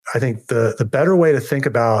I think the better way to think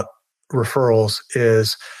about referrals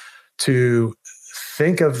is to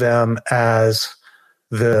think of them as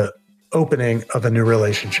the opening of a new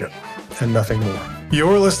relationship and nothing more.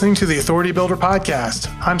 You're listening to the Authority Builder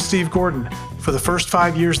Podcast. I'm Steve Gordon. For the first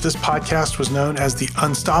 5 years, this podcast was known as the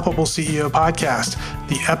Unstoppable CEO Podcast.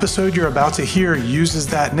 The episode you're about to hear uses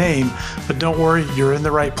that name, but don't worry, you're in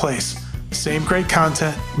the right place. Same great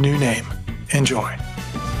content, new name. Enjoy.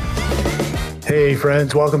 Hey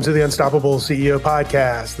friends, welcome to the Unstoppable CEO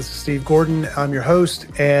Podcast. This is Steve Gordon. I'm your host,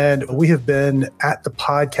 and we have been at the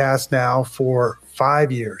podcast now for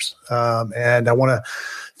 5 years. And I want to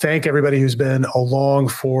thank everybody who's been along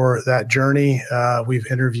for that journey. We've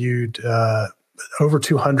interviewed over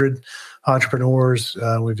 200 entrepreneurs.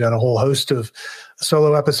 We've done a whole host of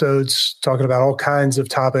solo episodes talking about all kinds of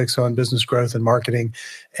topics on business growth and marketing.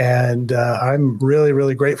 And I'm really,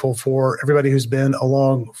 really grateful for everybody who's been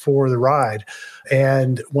along for the ride.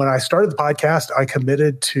 And when I started the podcast, I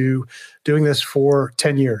committed to doing this for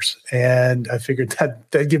 10 years. And I figured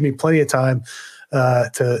that'd give me plenty of time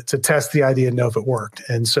to test the idea and know if it worked.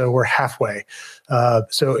 And so we're halfway.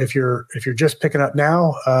 So if you're just picking up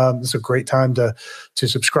now, it's a great time to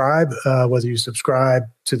subscribe, whether you subscribe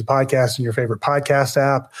to the podcast in your favorite podcast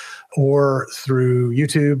app or through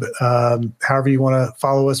YouTube, however you want to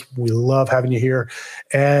follow us. We love having you here.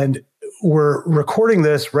 And we're recording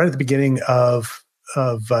this right at the beginning of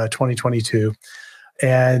 2022.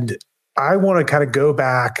 And I want to kind of go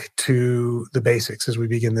back to the basics as we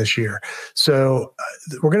begin this year. So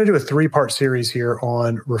we're going to do a 3-part series here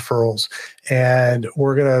on referrals, and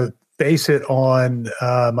we're going to base it on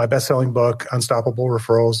my best-selling book, Unstoppable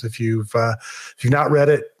Referrals. If you've not read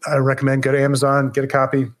it, I recommend go to Amazon, get a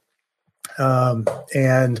copy.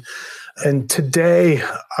 And today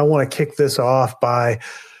I want to kick this off by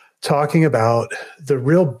talking about the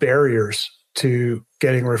real barriers to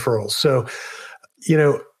getting referrals. So,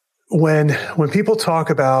 when people talk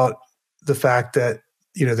about the fact that,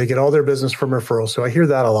 they get all their business from referrals, so I hear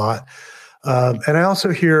that a lot. And I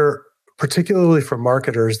also hear, particularly from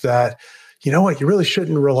marketers, that, you really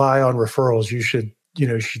shouldn't rely on referrals. You should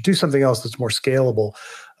do something else that's more scalable.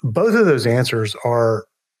 Both of those answers are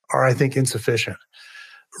I think, insufficient.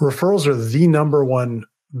 Referrals are the number one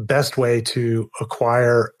best way to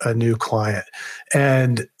acquire a new client.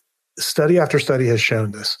 And study after study has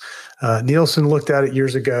shown this. Nielsen looked at it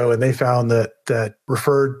years ago, and they found that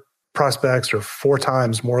referred prospects are 4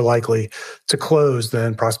 times more likely to close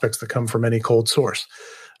than prospects that come from any cold source.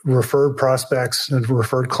 Referred prospects and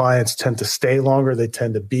referred clients tend to stay longer. They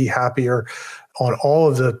tend to be happier. On all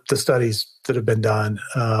of the studies that have been done,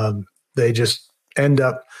 they just end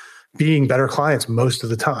up being better clients most of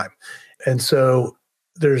the time. And so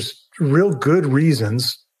there's real good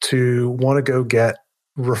reasons to want to go get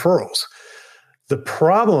referrals. The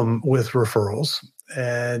problem with referrals,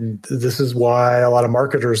 and this is why a lot of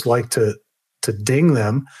marketers like to ding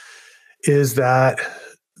them, is that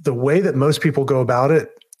the way that most people go about it,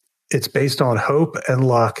 it's based on hope and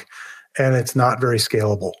luck, and it's not very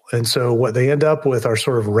scalable. And so what they end up with are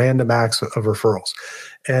sort of random acts of referrals.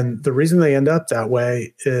 And the reason they end up that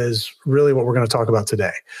way is really what we're going to talk about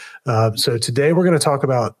today. So today we're going to talk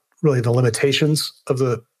about really the limitations of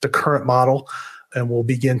the current model, and we'll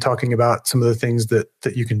begin talking about some of the things that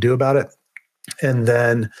you can do about it. And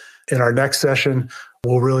then in our next session,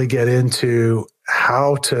 we'll really get into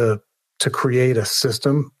how to create a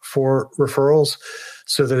system for referrals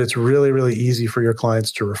so that it's really, really easy for your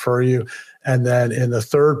clients to refer you. And then in the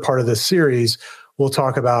third part of this series, we'll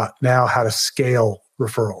talk about now how to scale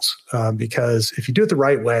referrals, because if you do it the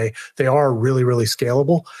right way, they are really, really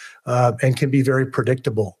scalable and can be very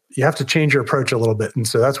predictable. You have to change your approach a little bit. And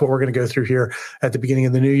so that's what we're going to go through here at the beginning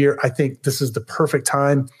of the new year. I think this is the perfect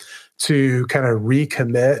time to kind of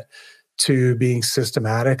recommit to being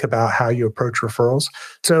systematic about how you approach referrals.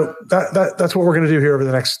 So that's what we're going to do here over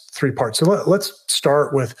the next 3 parts. So let's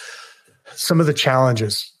start with some of the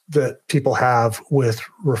challenges that people have with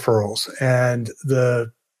referrals. And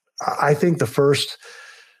I think the first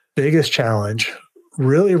biggest challenge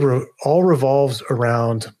really all revolves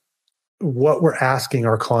around what we're asking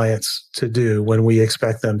our clients to do when we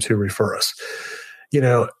expect them to refer us.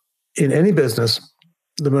 In any business,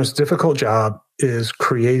 the most difficult job is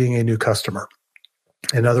creating a new customer.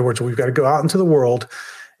 In other words, we've got to go out into the world,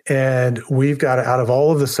 and we've got to, out of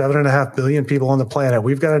all of the 7.5 billion people on the planet,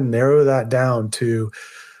 we've got to narrow that down to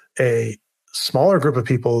a smaller group of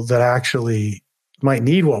people that actually might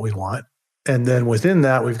need what we want. And then within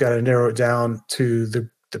that, we've got to narrow it down to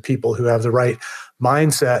the people who have the right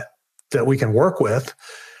mindset that we can work with.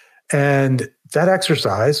 And that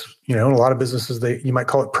exercise, in a lot of businesses, you might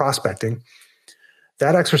call it prospecting.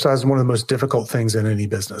 that exercise is one of the most difficult things in any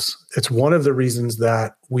business. It's one of the reasons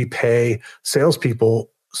that we pay salespeople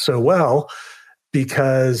so well,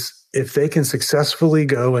 because if they can successfully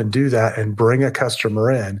go and do that and bring a customer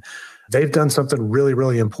in, they've done something really,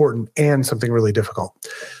 really important and something really difficult.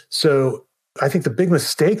 So I think the big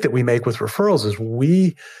mistake that we make with referrals is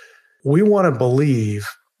we want to believe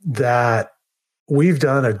that we've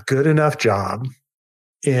done a good enough job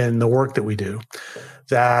in the work that we do,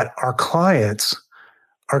 that our clients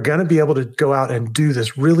are going to be able to go out and do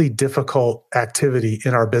this really difficult activity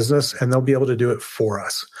in our business, and they'll be able to do it for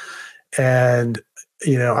us. And,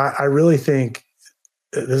 I really think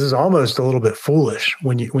this is almost a little bit foolish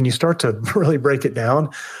when you start to really break it down,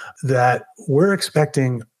 that we're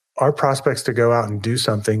expecting our prospects to go out and do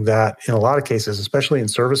something that in a lot of cases, especially in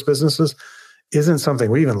service businesses, isn't something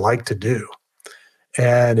we even like to do.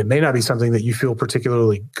 And it may not be something that you feel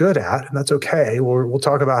particularly good at, and that's okay. We'll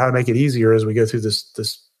talk about how to make it easier as we go through this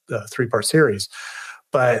 3-part series.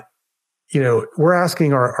 But we're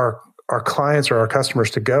asking our clients or our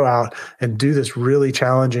customers to go out and do this really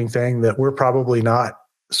challenging thing that we're probably not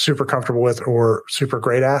super comfortable with or super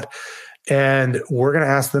great at, and we're going to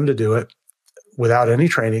ask them to do it without any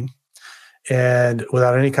training and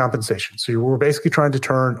without any compensation. So we're basically trying to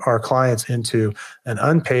turn our clients into an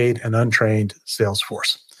unpaid and untrained sales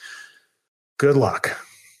force. Good luck.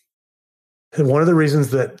 And one of the reasons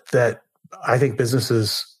that I think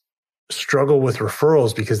businesses struggle with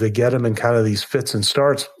referrals, because they get them in kind of these fits and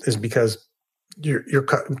starts, is because your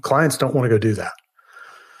clients don't want to go do that.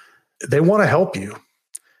 They want to help you.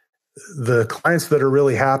 The clients that are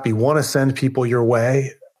really happy want to send people your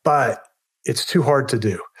way, but it's too hard to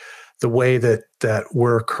do the way that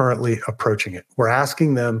we're currently approaching it. We're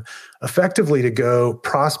asking them effectively to go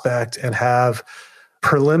prospect and have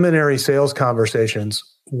preliminary sales conversations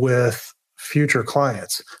with future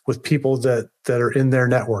clients, with people that are in their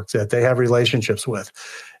network, that they have relationships with.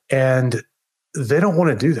 And they don't want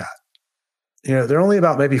to do that. They're only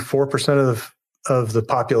about maybe 4% of the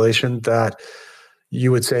population that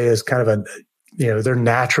you would say is kind of they're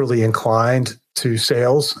naturally inclined to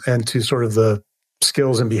sales and to sort of the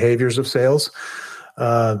skills and behaviors of sales.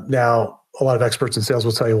 Now, a lot of experts in sales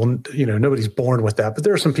will tell you, well, nobody's born with that. But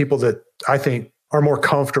there are some people that I think are more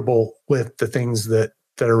comfortable with the things that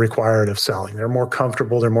are required of selling. They're more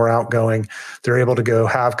comfortable. They're more outgoing. They're able to go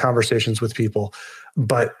have conversations with people.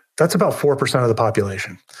 But that's about 4% of the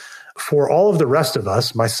population. For all of the rest of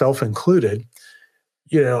us, myself included,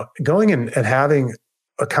 going and having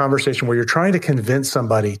a conversation where you're trying to convince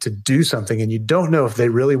somebody to do something and you don't know if they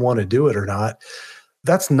really want to do it or not,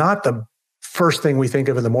 that's not the first thing we think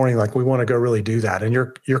of in the morning, like we want to go really do that. And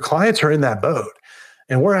your clients are in that boat.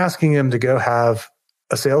 And we're asking them to go have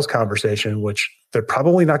a sales conversation, which they're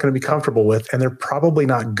probably not going to be comfortable with, and they're probably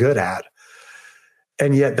not good at.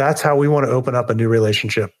 And yet that's how we want to open up a new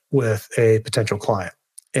relationship with a potential client.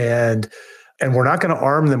 And we're not going to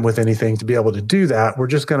arm them with anything to be able to do that. We're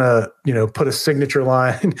just going to, put a signature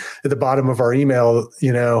line at the bottom of our email,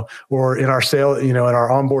 or in our sale, in our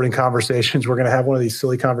onboarding conversations, we're going to have one of these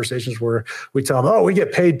silly conversations where we tell them, oh, we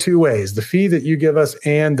get paid 2 ways: the fee that you give us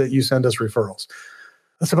and that you send us referrals.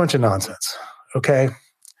 That's a bunch of nonsense. Okay.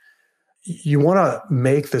 You want to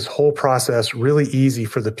make this whole process really easy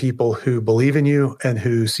for the people who believe in you and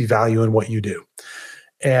who see value in what you do.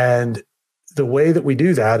 And the way that we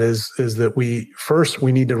do that is that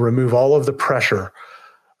we need to remove all of the pressure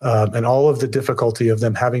and all of the difficulty of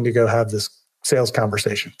them having to go have this sales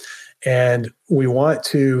conversation. And we want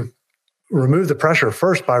to remove the pressure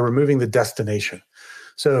first by removing the destination.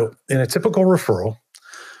 So in a typical referral,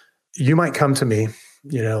 you might come to me,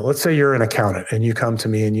 let's say you're an accountant and you come to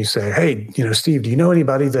me and you say, hey, Steve, do you know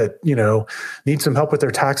anybody that, needs some help with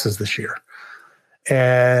their taxes this year?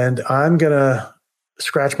 And I'm going to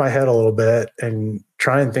scratch my head a little bit and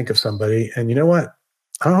try and think of somebody. And you know what?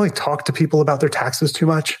 I don't really talk to people about their taxes too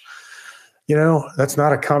much. That's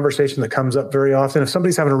not a conversation that comes up very often. If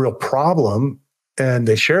somebody's having a real problem and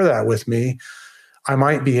they share that with me, I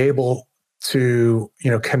might be able to,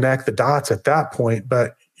 connect the dots at that point.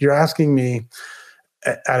 But you're asking me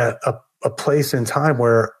at a place in time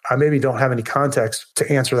where I maybe don't have any context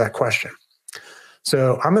to answer that question.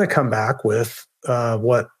 So I'm going to come back with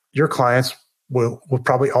what your clients will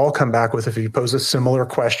probably all come back with if you pose a similar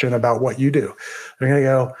question about what you do. They're going to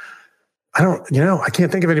go, I can't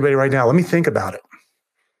think of anybody right now. Let me think about it.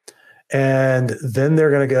 And then they're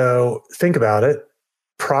going to go think about it,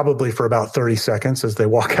 probably for about 30 seconds as they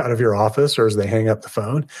walk out of your office or as they hang up the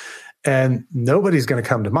phone. And nobody's going to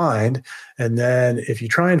come to mind. And then if you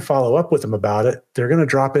try and follow up with them about it, they're going to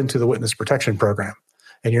drop into the witness protection program.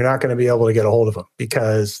 and you're not going to be able to get a hold of them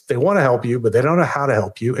because they want to help you, but they don't know how to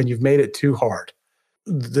help you, and you've made it too hard.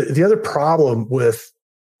 The other problem with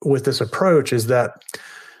this approach is that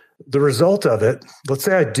the result of it, let's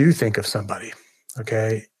say I do think of somebody,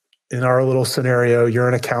 okay? In our little scenario, you're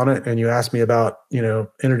an accountant and you ask me about,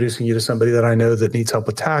 introducing you to somebody that I know that needs help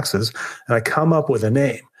with taxes, and I come up with a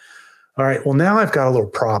name. All right, well, now I've got a little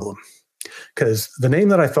problem because the name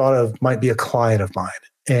that I thought of might be a client of mine,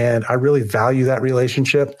 and I really value that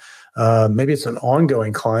relationship. Maybe it's an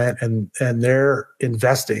ongoing client, and they're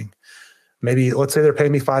investing. Maybe let's say they're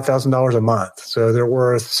paying me $5,000 a month, so they're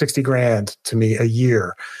worth 60 grand to me a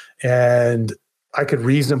year, and I could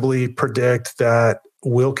reasonably predict that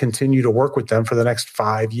we'll continue to work with them for the next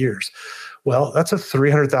 5 years. Well, that's a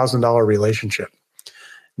 $300,000 relationship.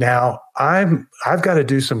 Now, I've got to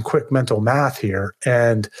do some quick mental math here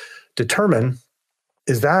and determine,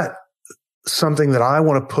 is that something that I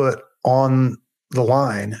want to put on the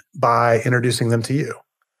line by introducing them to you?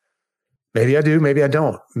 Maybe I do, maybe I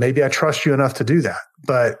don't. Maybe I trust you enough to do that.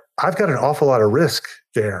 But I've got an awful lot of risk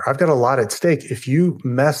there. I've got a lot at stake. If you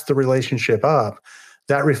mess the relationship up,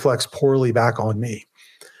 that reflects poorly back on me.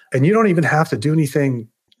 And you don't even have to do anything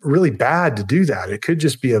really bad to do that. It could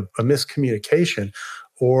just be a miscommunication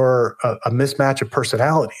or a mismatch of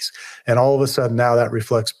personalities. And all of a sudden now that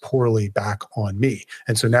reflects poorly back on me.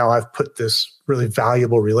 And so now I've put this really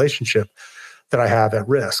valuable relationship that I have at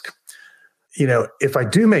risk. If I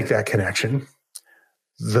do make that connection,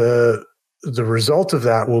 the result of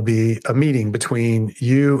that will be a meeting between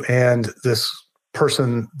you and this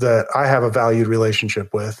person that I have a valued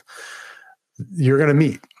relationship with. You're going to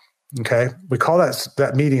meet. Okay. We call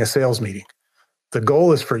that meeting a sales meeting. The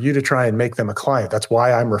goal is for you to try and make them a client. That's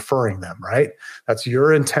why I'm referring them, right? That's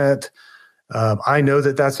your intent. I know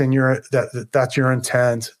that's your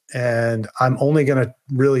intent, and I'm only going to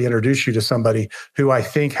really introduce you to somebody who I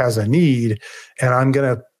think has a need, and I'm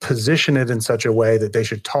going to position it in such a way that they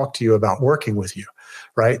should talk to you about working with you,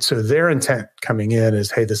 right? So their intent coming in is,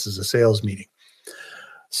 hey, this is a sales meeting.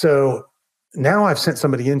 So now I've sent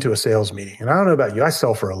somebody into a sales meeting, and I don't know about you. I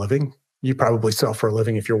sell for a living. You probably sell for a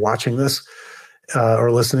living if you're watching this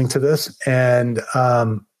or listening to this. And I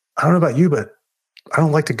don't know about you, but I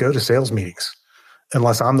don't like to go to sales meetings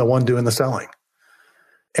unless I'm the one doing the selling.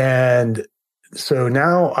 And so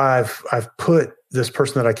now I've put this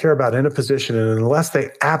person that I care about in a position, and unless they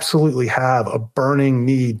absolutely have a burning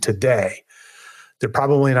need today, they're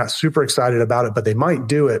probably not super excited about it, but they might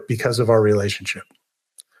do it because of our relationship.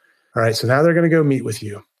 All right. So now they're going to go meet with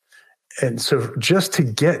you. And so just to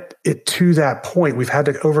get it to that point, we've had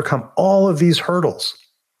to overcome all of these hurdles,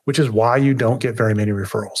 which is why you don't get very many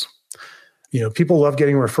referrals. People love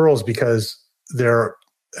getting referrals because they're,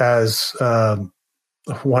 as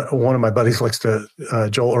one of my buddies likes to,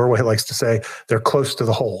 Joel Irway likes to say, they're close to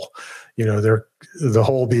the hole. They're the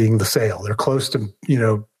hole being the sale. They're close to,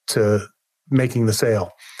 to making the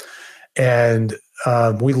sale. And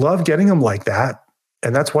we love getting them like that.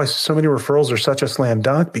 And that's why so many referrals are such a slam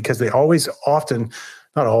dunk, because they often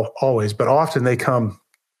they come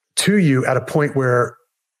to you at a point where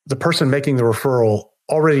the person making the referral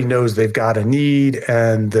already knows they've got a need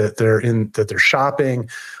and that they're shopping.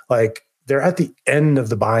 Like, they're at the end of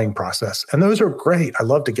the buying process. And those are great. I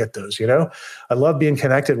love to get those, I love being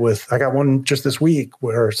connected with, I got one just this week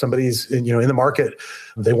where somebody's in the market,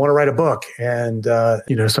 they want to write a book, and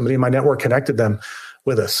somebody in my network connected them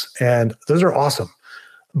with us. And those are awesome.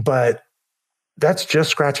 But that's just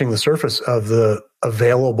scratching the surface of the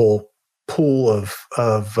available pool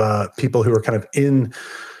of people who are kind of in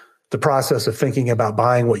the process of thinking about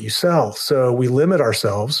buying what you sell. So we limit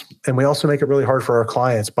ourselves, and we also make it really hard for our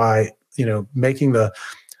clients by, making the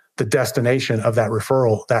destination of that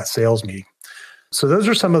referral, that sales meeting. So those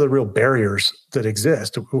are some of the real barriers that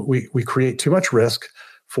exist. We create too much risk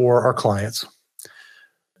for our clients.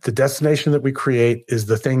 The destination that we create is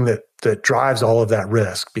the thing that drives all of that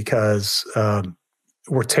risk, because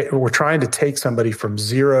we're trying to take somebody from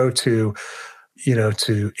zero to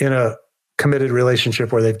in a committed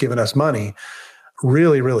relationship where they've given us money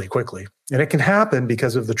really, really quickly. And it can happen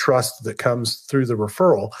because of the trust that comes through the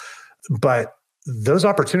referral. But those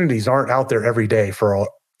opportunities aren't out there every day for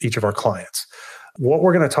each of our clients. What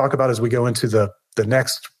we're going to talk about as we go into the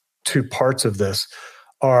next two parts of this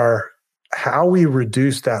are how we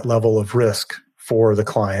reduce that level of risk for the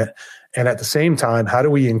client. And at the same time, how do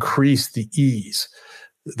we increase the ease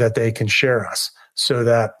that they can share us so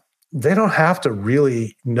that they don't have to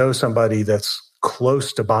really know somebody that's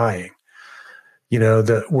close to buying,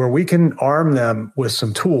 where we can arm them with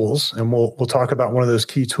some tools. And we'll talk about one of those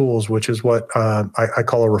key tools, which is what I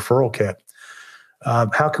call a referral kit.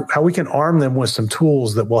 how we can arm them with some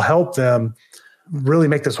tools that will help them really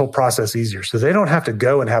make this whole process easier. So they don't have to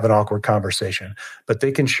go and have an awkward conversation, but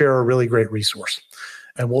they can share a really great resource.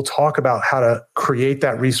 And we'll talk about how to create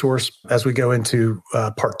that resource as we go into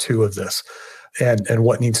part 2 of this and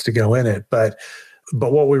what needs to go in it. But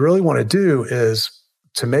what we really want to do is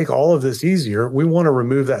to make all of this easier, we want to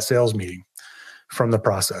remove that sales meeting from the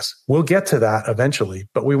process. We'll get to that eventually,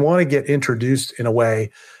 but we want to get introduced in a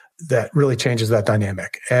way that really changes that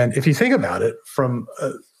dynamic. And if you think about it from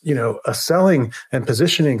a selling and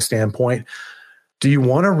positioning standpoint, do you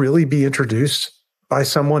want to really be introduced by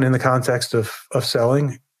someone in the context of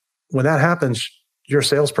selling? When that happens, you're a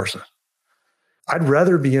salesperson. I'd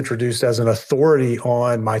rather be introduced as an authority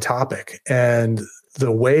on my topic. And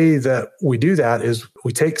the way that we do that is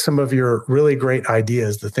we take some of your really great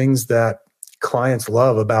ideas, the things that clients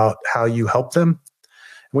love about how you help them,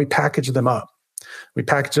 and we package them up. We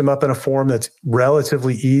package them up in a form that's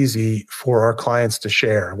relatively easy for our clients to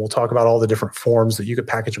share. And we'll talk about all the different forms that you could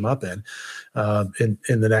package them up in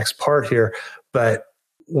the next part here. But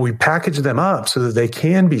we package them up so that they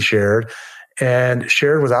can be shared and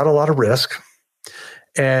shared without a lot of risk.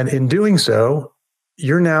 And in doing so,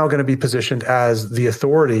 you're now going to be positioned as the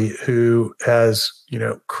authority who has,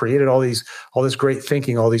 created all this great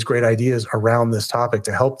thinking, all these great ideas around this topic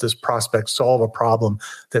to help this prospect solve a problem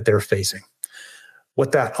that they're facing.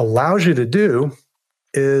 What that allows you to do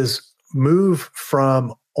is move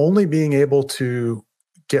from only being able to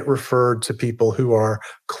get referred to people who are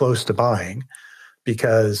close to buying,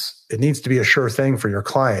 because it needs to be a sure thing for your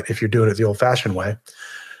client if you're doing it the old-fashioned way.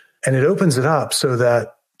 And it opens it up so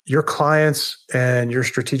that your clients and your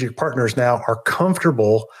strategic partners now are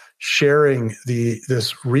comfortable sharing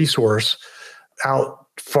this resource out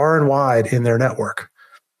far and wide in their network,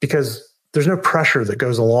 because there's no pressure that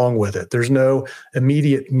goes along with it. There's no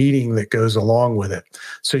immediate meeting that goes along with it.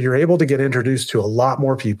 So you're able to get introduced to a lot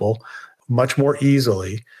more people much more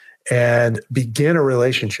easily and begin a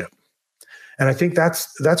relationship. And I think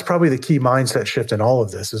that's probably the key mindset shift in all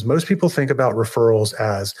of this. Is most people think about referrals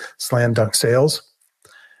as slam dunk sales.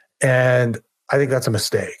 And I think that's a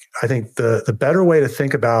mistake. I think the better way to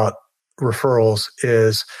think about referrals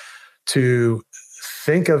is to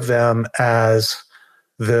think of them as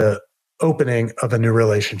the opening of a new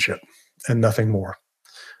relationship and nothing more.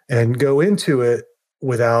 And go into it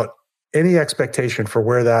without any expectation for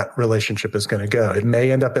where that relationship is going to go. It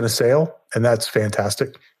may end up in a sale, and that's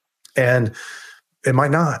fantastic. And it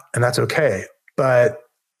might not, and that's okay. But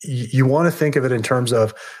you want to think of it in terms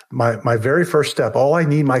of my very first step. All I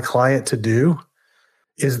need my client to do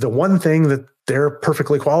is the one thing that they're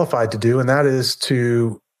perfectly qualified to do, and that is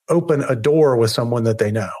to open a door with someone that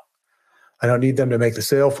they know. I don't need them to make the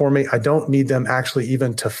sale for me. I don't need them actually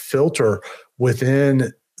even to filter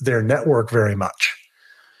within their network very much.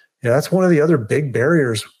 That's one of the other big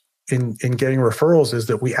barriers in getting referrals, is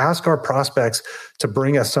that we ask our prospects to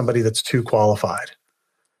bring us somebody that's too qualified.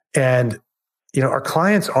 And our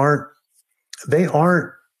clients aren't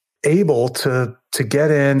able to get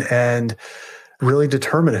in and really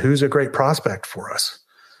determine who's a great prospect for us.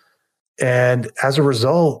 And as a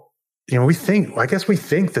result, we think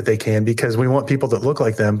that they can, because we want people that look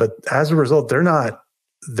like them. But as a result, they're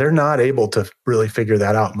not able to really figure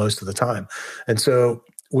that out most of the time. And so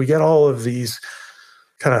we get all of these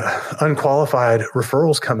kind of unqualified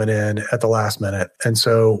referrals coming in at the last minute. And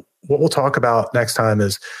so what we'll talk about next time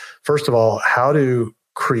is, first of all, how to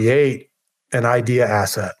create an idea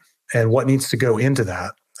asset and what needs to go into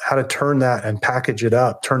that, how to turn that and package it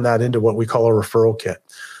up, turn that into what we call a referral kit,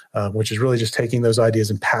 which is really just taking those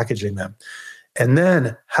ideas and packaging them. And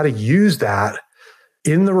then how to use that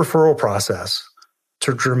in the referral process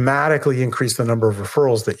to dramatically increase the number of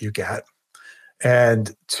referrals that you get,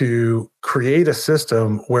 and to create a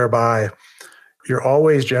system whereby you're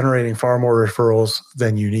always generating far more referrals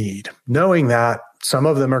than you need, knowing that some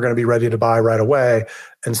of them are going to be ready to buy right away,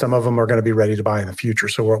 and some of them are going to be ready to buy in the future.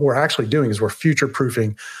 So what we're actually doing is we're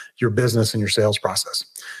future-proofing your business and your sales process.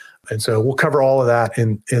 And so we'll cover all of that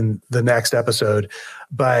in the next episode.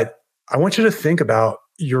 But I want you to think about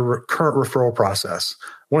your current referral process.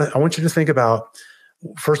 I want you to think about,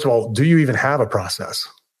 first of all, do you even have a process?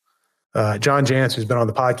 John Jantz, who's been on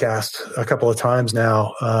the podcast a couple of times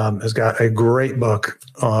now, has got a great book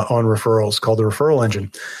on referrals called The Referral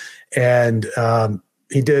Engine. And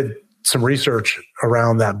he did some research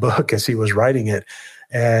around that book as he was writing it,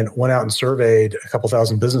 and went out and surveyed a couple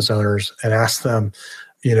thousand business owners and asked them,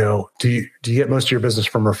 do you get most of your business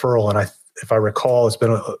from referral? And if I recall, it's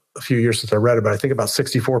been a few years since I read it, but I think about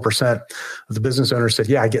 64% of the business owners said,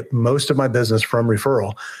 yeah, I get most of my business from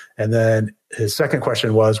referral. And then his second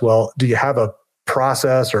question was, well, do you have a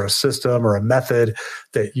process or a system or a method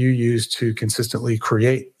that you use to consistently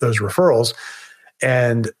create those referrals.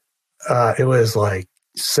 And it was like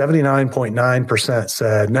 79.9%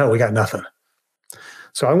 said, no, we got nothing.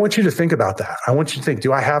 So I want you to think about that. I want you to think,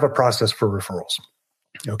 do I have a process for referrals?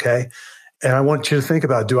 Okay. And I want you to think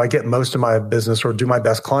about, do I get most of my business or do my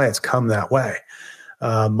best clients come that way?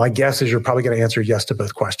 My guess is you're probably going to answer yes to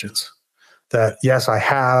both questions. That yes, I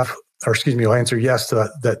have, or excuse me, you'll answer yes to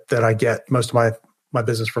that I get most of my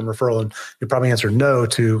business from referral. And you'll probably answer no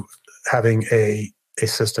to having a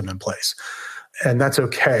system in place. And that's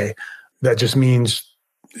okay. That just means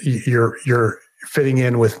you're fitting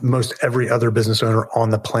in with most every other business owner on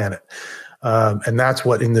the planet. And that's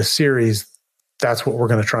what in this series, that's what we're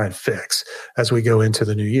going to try and fix as we go into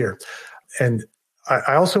the new year. And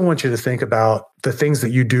I also want you to think about the things that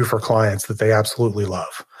you do for clients that they absolutely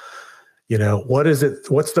love. You know, what's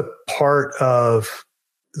the part of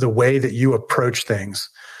the way that you approach things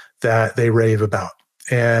that they rave about?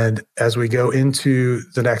 And as we go into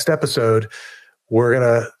the next episode, we're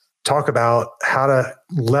going to talk about how to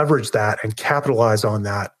leverage that and capitalize on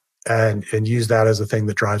that and use that as a thing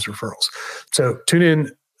that drives referrals. So tune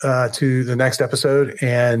in to the next episode,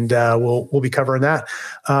 and we'll be covering that.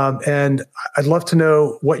 And I'd love to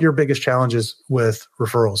know what your biggest challenge is with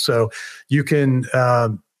referrals. So you can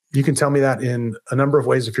tell me that in a number of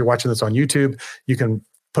ways. If you're watching this on YouTube, you can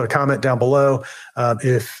put a comment down below.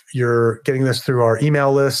 If you're getting this through our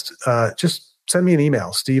email list, just send me an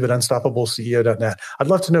email, steve@unstoppableceo.net. I'd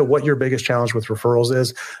love to know what your biggest challenge with referrals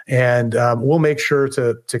is, and we'll make sure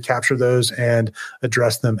to capture those and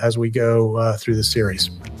address them as we go through the series.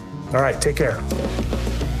 All right, take care.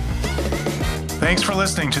 Thanks for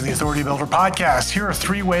listening to the Authority Builder Podcast. Here are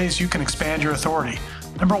 3 ways you can expand your authority.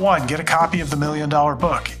 Number 1, get a copy of the $1 Million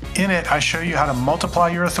Book. In it, I show you how to multiply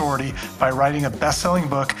your authority by writing a best-selling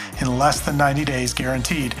book in less than 90 days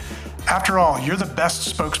guaranteed. After all, you're the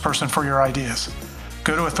best spokesperson for your ideas.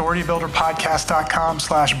 Go to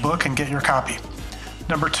authoritybuilderpodcast.com/book and get your copy.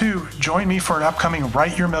 Number 2, join me for an upcoming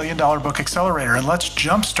Write Your $1 Million Book Accelerator, and let's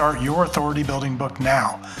jumpstart your authority building book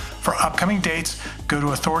now. For upcoming dates, go to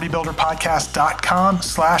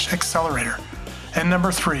authoritybuilderpodcast.com/accelerator. And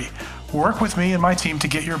number 3, work with me and my team to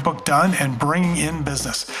get your book done and bringing in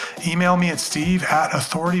business. Email me at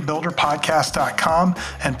steve@authoritybuilderpodcast.com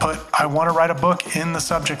and put, I want to write a book in the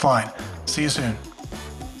subject line. See you soon.